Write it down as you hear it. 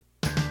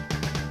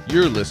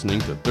You're listening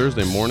to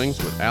Thursday Mornings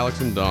with Alex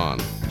and Don.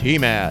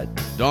 T-Mad.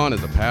 Don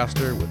is a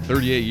pastor with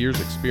 38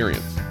 years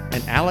experience.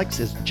 And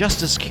Alex is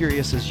just as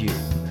curious as you.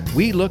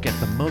 We look at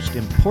the most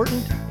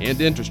important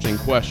and interesting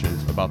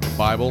questions about the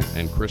Bible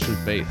and Christian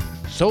faith.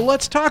 So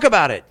let's talk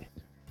about it.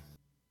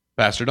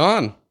 Pastor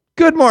Don.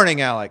 Good morning,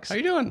 Alex. How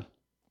you doing?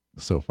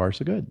 So far,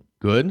 so good.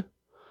 Good.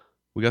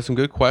 We got some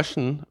good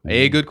question.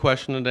 A good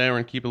question today. We're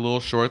going to keep it a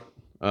little short.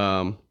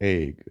 A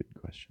good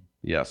question.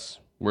 Yes.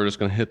 We're just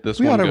going to hit this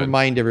we one. We ought to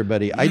remind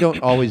everybody, I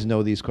don't always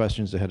know these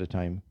questions ahead of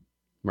time.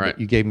 Right.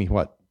 You gave me,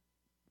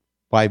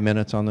 5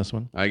 minutes on this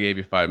one? I gave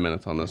you 5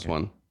 minutes on this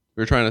one.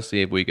 We were trying to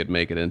see if we could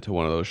make it into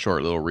one of those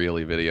short little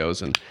reely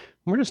videos, and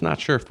we're just not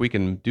sure if we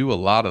can do a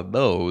lot of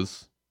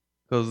those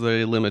because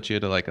they limit you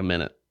to like a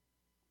minute.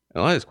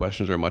 And a lot of these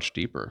questions are much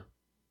deeper.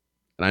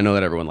 And I know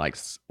that everyone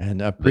likes. And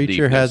a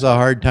preacher has a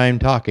hard time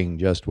talking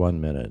just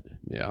 1 minute.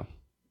 Yeah.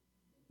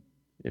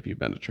 If you've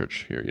been to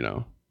church here, you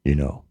know. You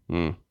know.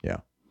 Yeah.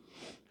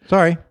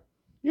 Sorry.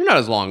 You're not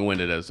as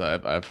long-winded as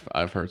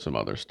I've heard some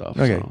other stuff.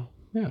 Okay. So,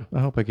 yeah.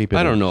 I hope I keep it.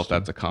 I don't know if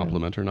that's a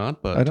compliment or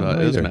not, but it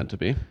is meant to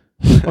be.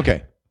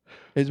 Okay.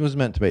 It was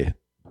meant to be.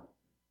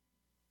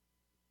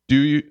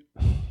 Do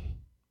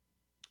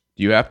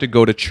you have to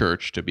go to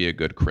church to be a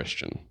good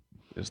Christian?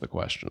 Is the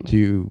question. Do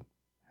you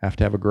have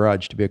to have a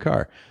garage to be a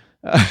car?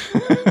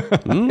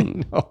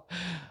 No.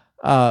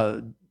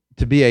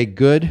 To be a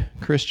good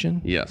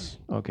Christian? Yes.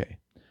 Okay.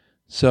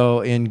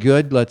 So in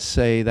good, let's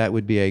say that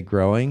would be a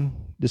growing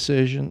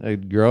decision, a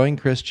growing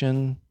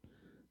Christian,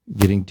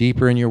 getting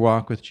deeper in your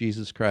walk with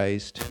Jesus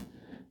Christ.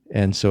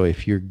 And so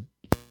if you're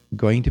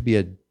going to be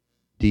a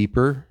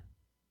deeper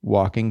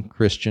walking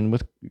Christian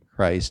with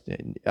Christ,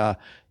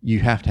 you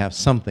have to have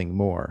something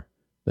more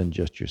than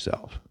just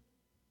yourself.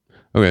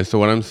 Okay, so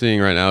what I'm seeing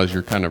right now is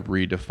you're kind of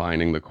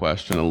redefining the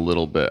question a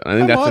little bit. I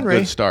think that's a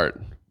good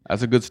start.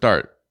 That's a good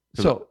start.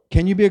 So,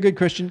 can you be a good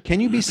Christian?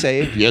 Can you be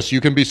saved? Yes, you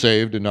can be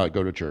saved and not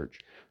go to church.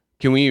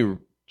 Can we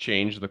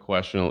change the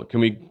question? Can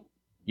we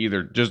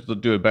either just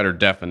do a better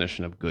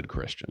definition of good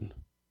Christian?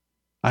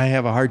 I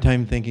have a hard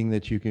time thinking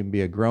that you can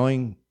be a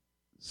growing,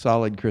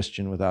 solid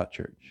Christian without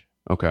church.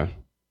 Okay.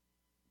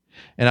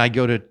 And I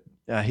go to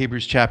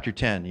Hebrews chapter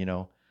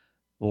 10,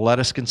 let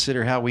us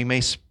consider how we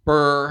may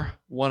spur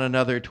one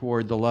another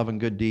toward the love and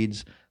good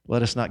deeds.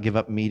 Let us not give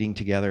up meeting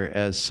together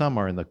as some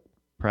are in the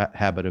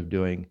habit of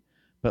doing,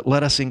 but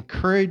let us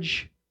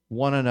encourage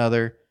one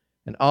another,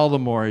 and all the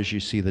more as you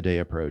see the day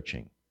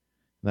approaching.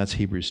 And that's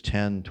Hebrews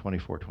 10,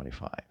 24,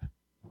 25.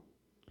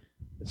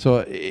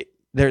 So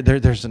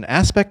there's an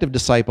aspect of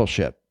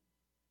discipleship,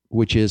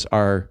 which is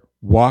our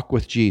walk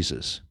with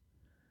Jesus,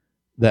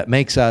 that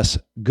makes us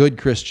good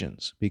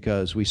Christians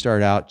because we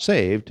start out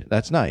saved.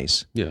 That's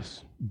nice.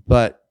 Yes.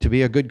 But to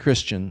be a good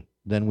Christian,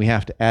 then we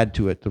have to add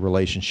to it the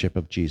relationship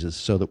of Jesus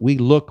so that we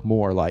look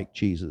more like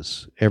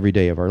Jesus every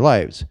day of our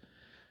lives.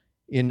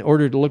 In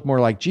order to look more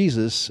like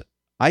Jesus,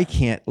 I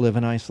can't live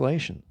in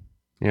isolation.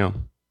 Yeah.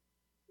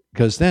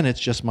 Because then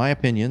it's just my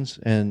opinions,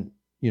 and,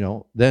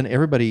 then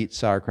everybody eats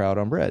sauerkraut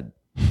on bread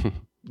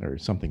or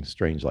something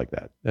strange like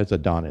that. That's a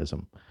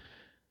Donism.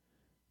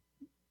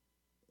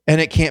 And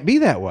it can't be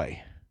that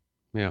way.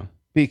 Yeah.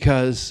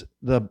 Because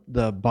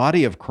the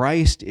body of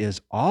Christ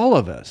is all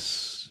of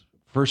us.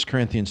 1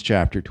 Corinthians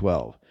chapter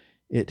 12.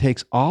 It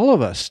takes all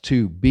of us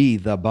to be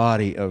the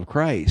body of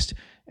Christ.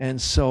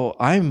 And so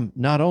I'm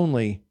not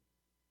only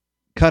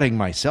cutting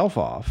myself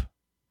off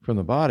from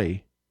the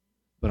body,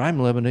 but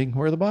I'm limiting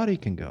where the body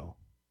can go.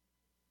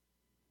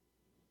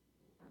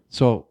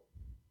 So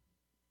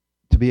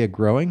to be a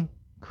growing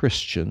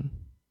Christian,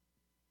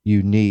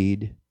 you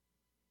need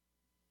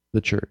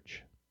the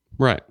church.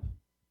 Right.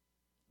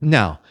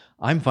 Now,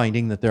 I'm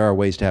finding that there are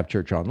ways to have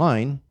church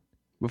online.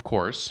 Of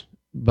course.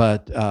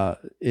 But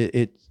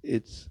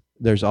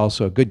there's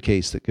also a good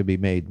case that could be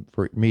made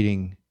for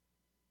meeting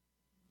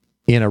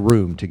in a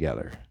room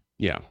together.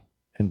 Yeah.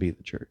 And be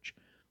the church.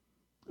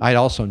 I'd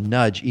also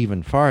nudge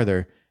even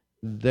farther.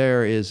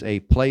 There is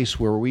a place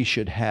where we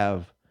should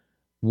have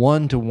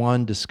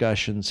one-to-one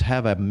discussions,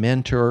 have a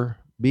mentor,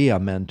 be a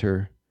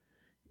mentor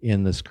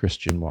in this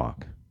Christian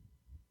walk.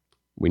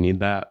 We need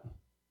that.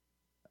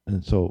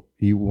 And so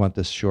you want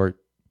this short?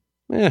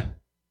 Yeah.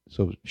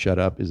 So shut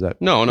up. Is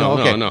that?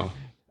 No.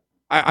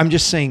 I'm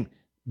just saying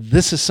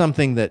this is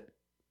something that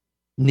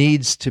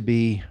needs to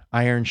be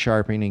iron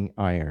sharpening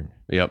iron.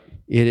 Yep.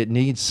 It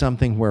needs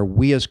something where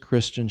we as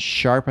Christians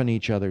sharpen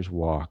each other's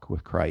walk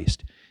with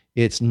Christ.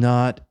 It's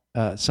not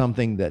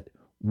something that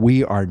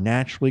we are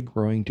naturally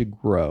growing to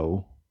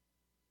grow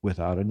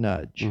without a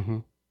nudge. Mm-hmm.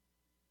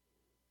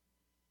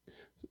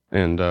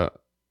 And I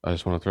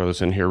just want to throw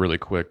this in here really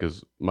quick,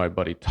 because my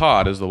buddy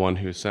Todd is the one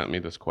who sent me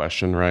this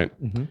question, right?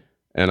 Mm-hmm.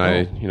 And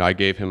I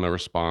gave him a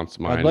response.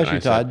 God bless you,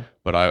 Todd.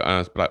 But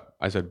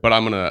I said, but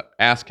I'm going to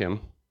ask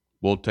him.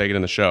 We'll take it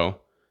in the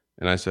show.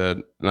 And I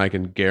said, and I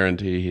can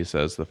guarantee he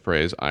says the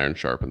phrase "iron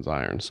sharpens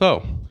iron."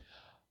 So,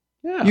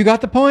 yeah, you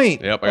got the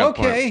point. Yep, I got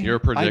the point. You're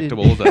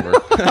predictable as ever.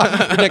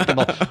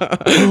 Predictable.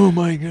 Oh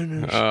my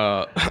goodness.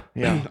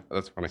 Yeah,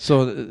 that's funny.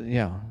 So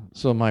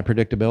so my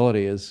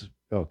predictability is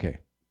okay.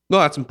 No,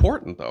 that's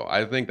important though.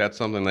 I think that's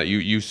something that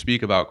you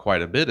speak about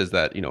quite a bit. Is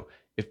that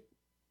if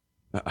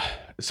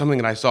something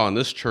that I saw in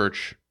this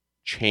church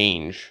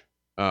change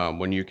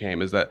when you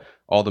came is that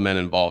all the men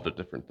involved at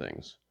different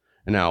things,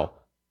 and now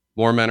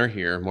more men are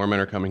here, more men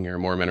are coming here,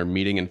 more men are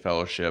meeting in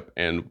fellowship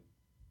and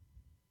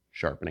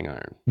sharpening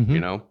iron.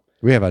 Mhm.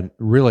 We have a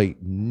really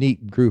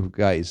neat group of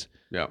guys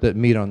Yeah, that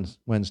meet on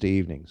Wednesday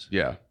evenings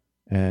yeah,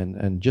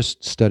 and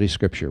just study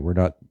scripture. We're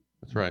not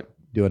that's right,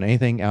 doing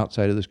anything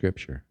outside of the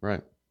scripture.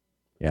 right.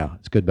 Yeah,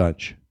 it's a good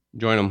bunch.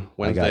 Join them Hi,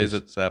 Wednesdays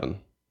guys. at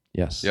 7.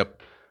 Yes. Yep.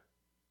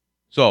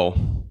 So,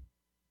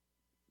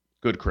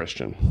 good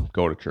Christian,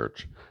 go to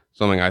church.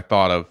 Something I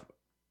thought of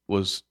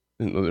was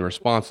in the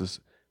responses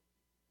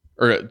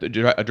or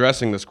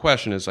addressing this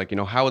question is like,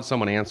 how would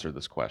someone answer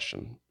this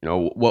question?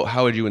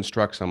 How would you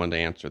instruct someone to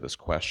answer this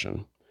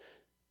question?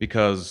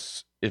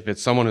 Because if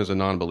it's someone who's a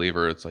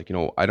non-believer, it's like,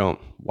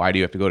 why do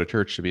you have to go to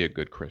church to be a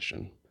good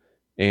Christian?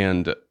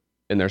 And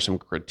there's some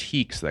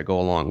critiques that go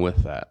along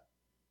with that.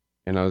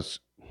 And I was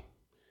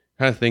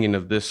kind of thinking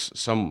of this,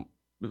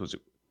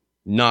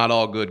 not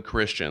all good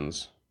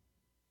Christians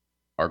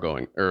are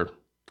going, or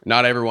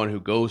not everyone who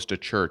goes to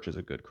church is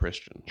a good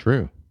Christian.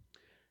 True.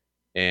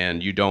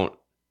 And you don't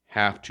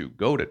have to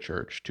go to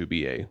church to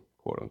be a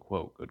quote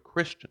unquote good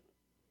Christian.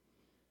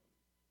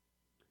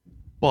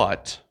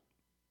 But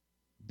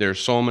there's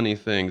so many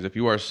things. If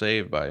you are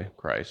saved by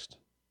Christ,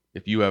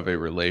 if you have a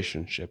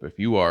relationship, if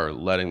you are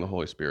letting the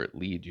Holy Spirit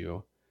lead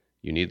you,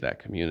 you need that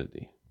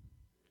community.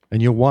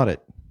 And you'll want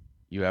it.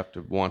 You have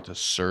to want to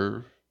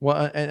serve.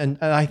 Well, and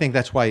I think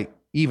that's why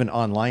even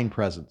online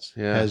presence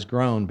Yeah. has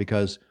grown,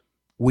 because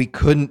we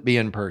couldn't be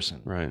in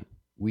person. Right.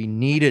 We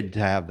needed to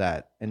have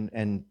that.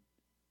 And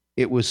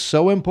it was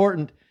so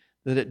important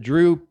that it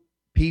drew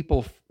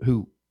people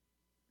who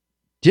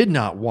did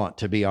not want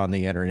to be on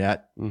the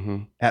internet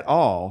Mm-hmm. at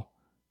all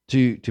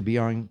to be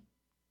on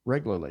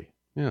regularly,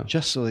 Yeah.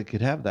 just so they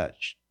could have that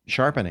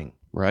sharpening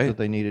Right. that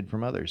they needed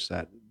from others,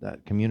 that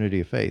community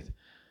of faith.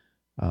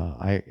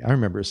 I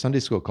remember a Sunday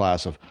school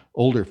class of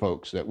older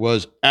folks that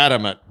was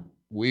adamant,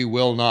 we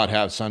will not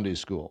have Sunday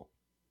school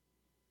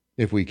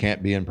if we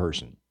can't be in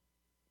person.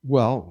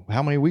 Well,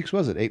 how many weeks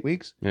was it? 8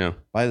 weeks? Yeah.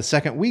 By the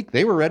second week,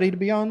 they were ready to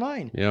be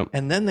online. Yep.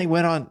 And then they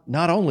went on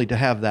not only to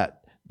have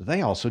that, but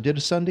they also did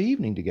a Sunday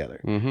evening together.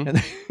 Mm-hmm.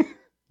 And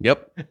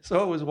Yep.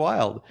 so it was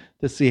wild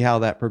to see how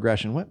that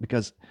progression went,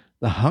 because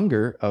the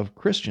hunger of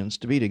Christians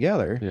to be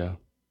together, Yeah.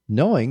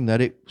 knowing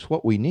that it's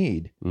what we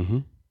need, Mm-hmm.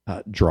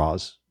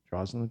 draws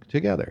them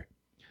together.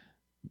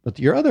 But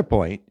your other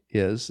point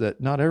is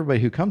that not everybody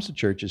who comes to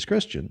church is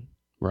Christian.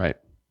 Right.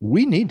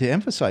 We need to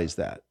emphasize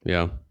that,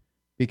 Yeah.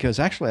 because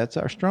actually that's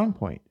our strong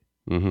point.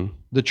 Mm-hmm.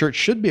 The church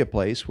should be a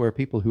place where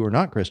people who are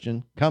not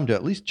Christian come to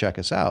at least check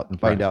us out and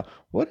find Right. out,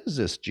 what is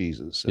this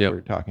Jesus that Yep.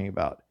 we're talking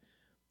about?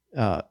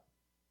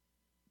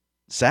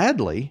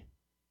 Sadly,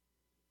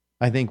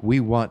 I think we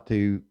want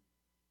to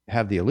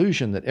have the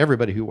illusion that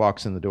everybody who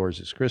walks in the doors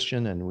is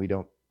Christian, and we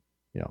don't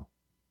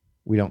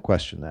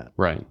question that.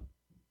 Right.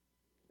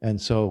 And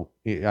so,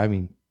 I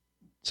mean,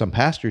 some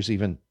pastors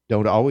even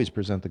don't always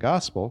present the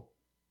gospel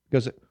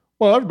because,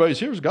 everybody's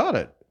here's got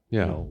it.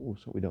 Yeah. So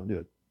we don't do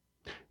it.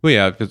 Well,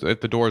 yeah, because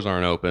if the doors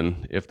aren't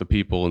open, if the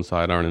people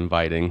inside aren't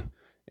inviting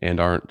and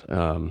aren't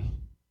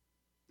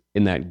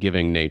in that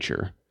giving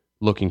nature,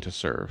 looking to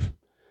serve,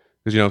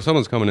 because if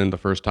someone's coming in the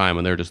first time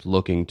and they're just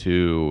looking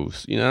to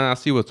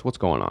see what's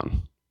going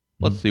on,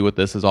 let's see what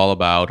this is all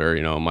about, or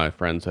my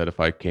friend said if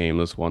I came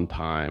this one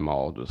time,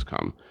 I'll just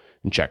come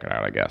and check it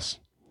out, I guess.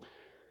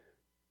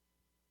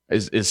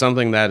 Is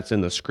something that's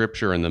in the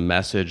scripture and the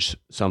message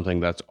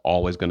something that's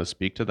always going to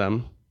speak to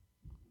them?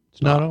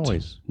 It's Not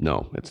always.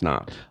 No, it's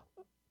not.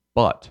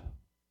 But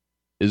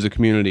is the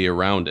community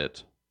around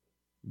it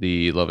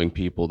the loving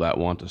people that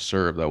want to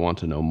serve, that want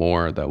to know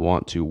more, that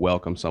want to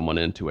welcome someone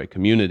into a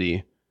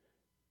community?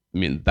 I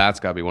mean, that's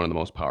got to be one of the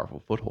most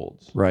powerful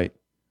footholds. Right.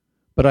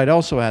 But I'd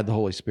also add the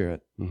Holy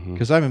Spirit, Mm-hmm.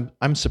 because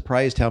I'm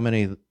surprised how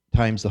many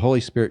times the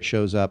Holy Spirit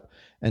shows up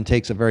and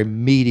takes a very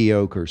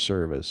mediocre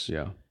service,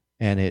 Yeah.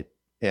 and it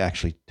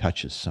actually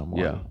touches someone.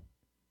 Yeah.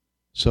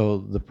 So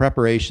the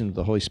preparation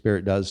the Holy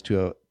Spirit does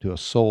to a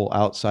soul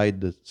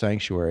outside the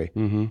sanctuary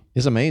Mm-hmm.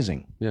 is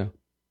amazing. Yeah.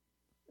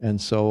 And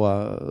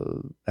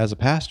so as a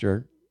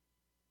pastor,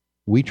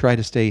 we try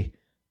to stay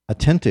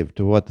attentive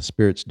to what the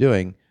Spirit's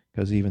doing,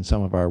 because even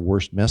some of our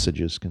worst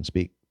messages can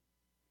speak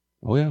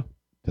Oh yeah.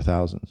 to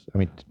thousands. I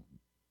mean,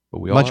 But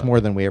we much all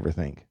more than we ever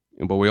think.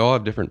 But we all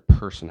have different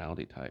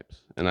personality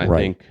types, and I Right.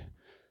 think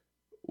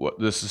what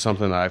this is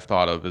something that I've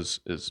thought of is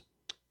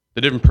the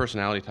different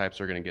personality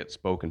types are going to get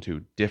spoken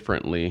to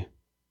differently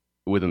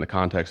within the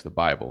context of the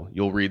Bible.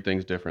 You'll read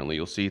things differently.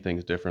 You'll see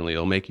things differently.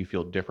 It'll make you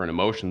feel different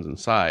emotions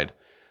inside.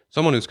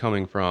 Someone who's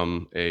coming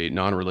from a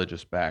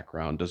non-religious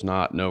background, does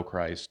not know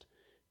Christ,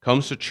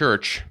 comes to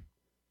church.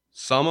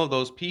 Some of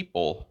those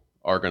people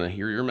are going to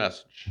hear your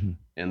message, Mhm.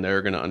 and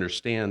they're going to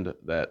understand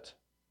that,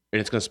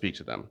 and it's going to speak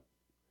to them.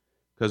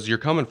 Because you're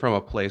coming from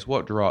a place,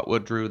 what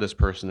drew this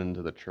person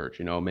into the church?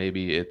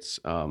 Maybe it's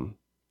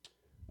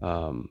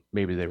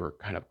Maybe they were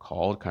kind of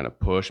called, kind of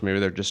pushed. Maybe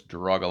they're just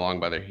drug along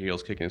by their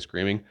heels, kicking and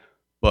screaming.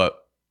 But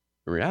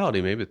in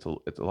reality, maybe it's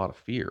a lot of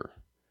fear,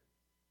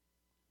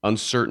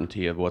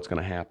 uncertainty of what's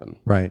going to happen.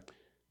 Right.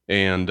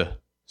 And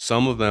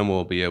some of them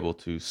will be able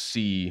to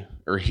see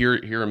or hear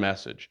a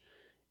message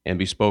and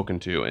be spoken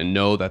to and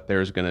know that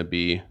there's going to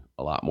be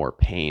a lot more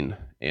pain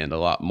and a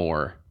lot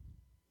more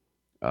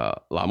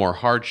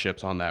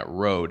hardships on that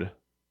road,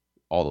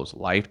 all those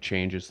life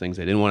changes, things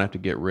they didn't want to have to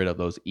get rid of,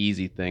 those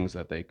easy things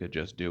that they could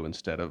just do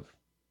instead of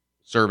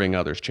serving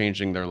others,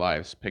 changing their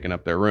lives, picking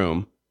up their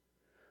room.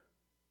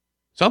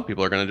 Some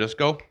people are going to just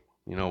go,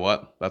 you know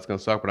what, that's going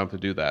to suck, but I'm going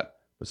to do that.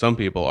 But some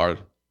people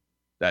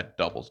that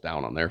doubles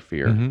down on their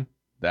fear. Mhm.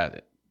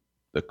 That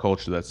the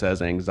culture that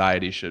says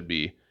anxiety should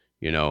be,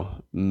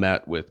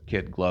 met with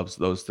kid gloves,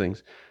 those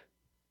things.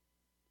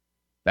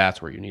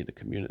 That's where you need the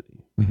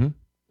community. Mhm.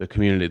 The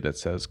community that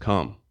says,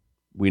 come,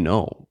 we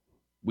know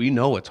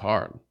it's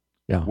hard.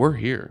 Yeah. We're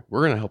here.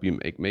 We're going to help you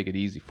make it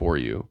easy for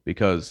you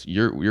because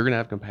you're going to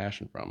have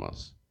compassion from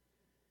us.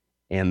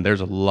 And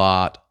there's a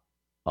lot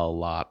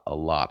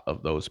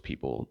of those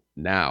people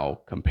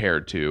now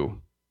compared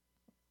to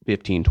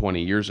 15,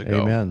 20 years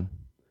ago. Amen.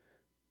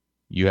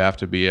 You have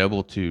to be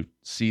able to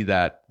see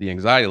that the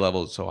anxiety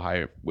level is so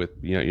high with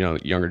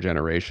younger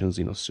generations,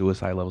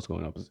 suicide levels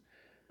going up.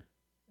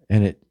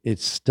 And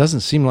it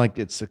doesn't seem like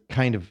it's the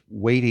kind of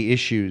weighty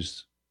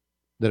issues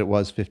that it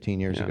was 15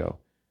 years Yeah. ago.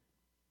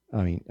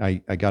 I mean, I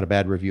got a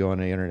bad review on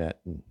the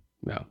internet, and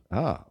Yeah.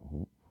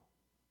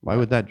 why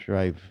would that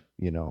drive,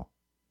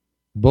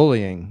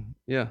 bullying?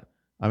 Yeah.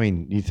 I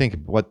mean, you think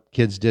of what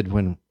kids did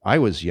when I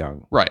was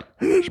young. Right.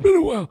 It's been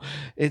a while.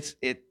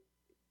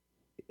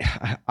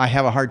 I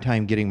have a hard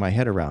time getting my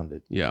head around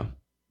it, Yeah.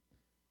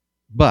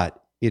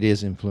 but it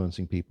is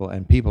influencing people,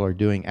 and people are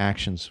doing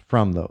actions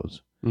from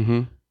those.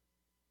 Mm-hmm.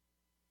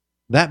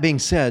 That being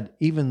said,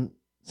 even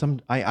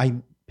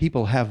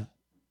people have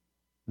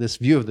this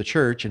view of the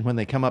church, and when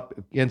they come up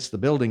against the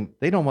building,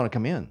 they don't want to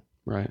come in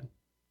Right.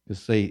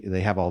 because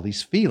they have all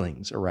these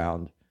feelings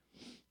around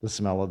the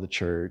smell of the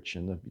church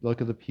and the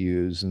look of the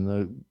pews and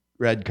the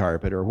red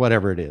carpet or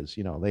whatever it is.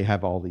 They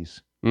have all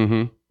these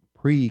Mm-hmm.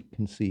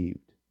 preconceived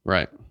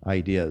Right.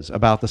 ideas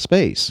about the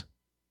space.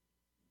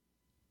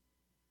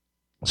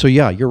 So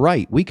yeah, you're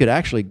right. We could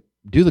actually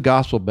do the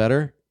gospel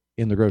better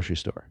in the grocery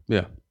store.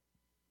 Yeah.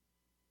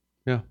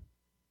 Yeah.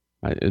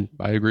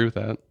 I agree with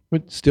that.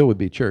 It still would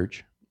be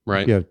church.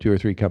 Right. You have 2 or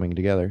 3 coming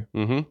together.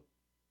 Mm-hmm.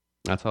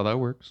 That's how that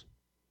works.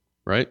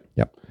 Right.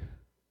 Yep.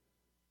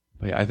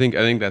 But yeah, I think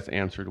that's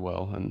answered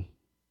well. And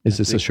Is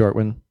this a short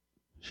one?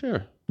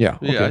 sure. Yeah.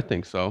 Okay. Yeah, I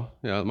think so.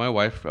 Yeah, my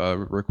wife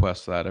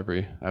requests that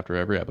after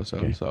every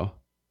episode. Okay. So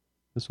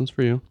this one's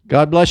for you.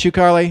 God bless you,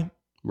 Carly.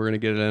 We're gonna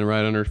get it in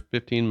right under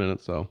 15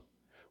 minutes. So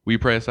will you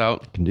pray us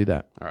out? Can do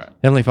that. All right.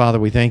 Heavenly Father,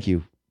 we thank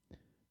you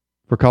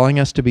for calling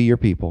us to be your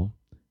people,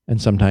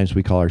 and sometimes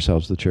we call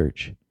ourselves the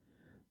church.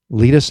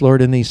 Lead us,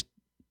 Lord, in these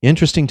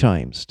interesting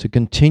times to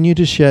continue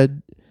to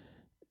shed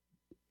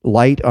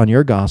light on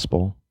your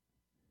gospel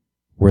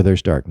where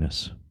there's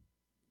darkness.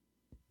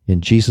 In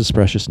Jesus'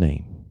 precious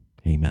name,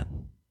 amen.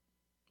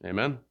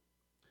 Amen.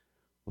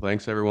 Well,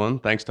 thanks everyone.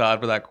 Thanks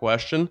Todd for that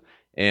question,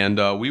 and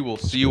we will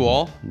see you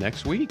all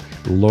next week.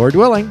 Lord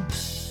willing.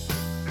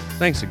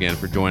 Thanks again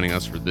for joining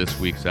us for this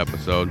week's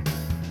episode.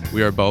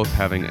 We are both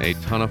having a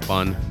ton of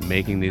fun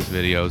making these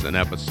videos and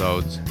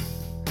episodes.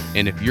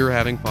 And if you're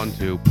having fun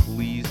too,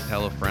 please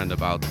tell a friend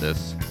about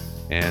this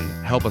and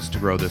help us to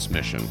grow this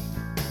mission.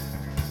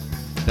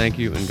 Thank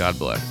you and God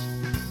bless.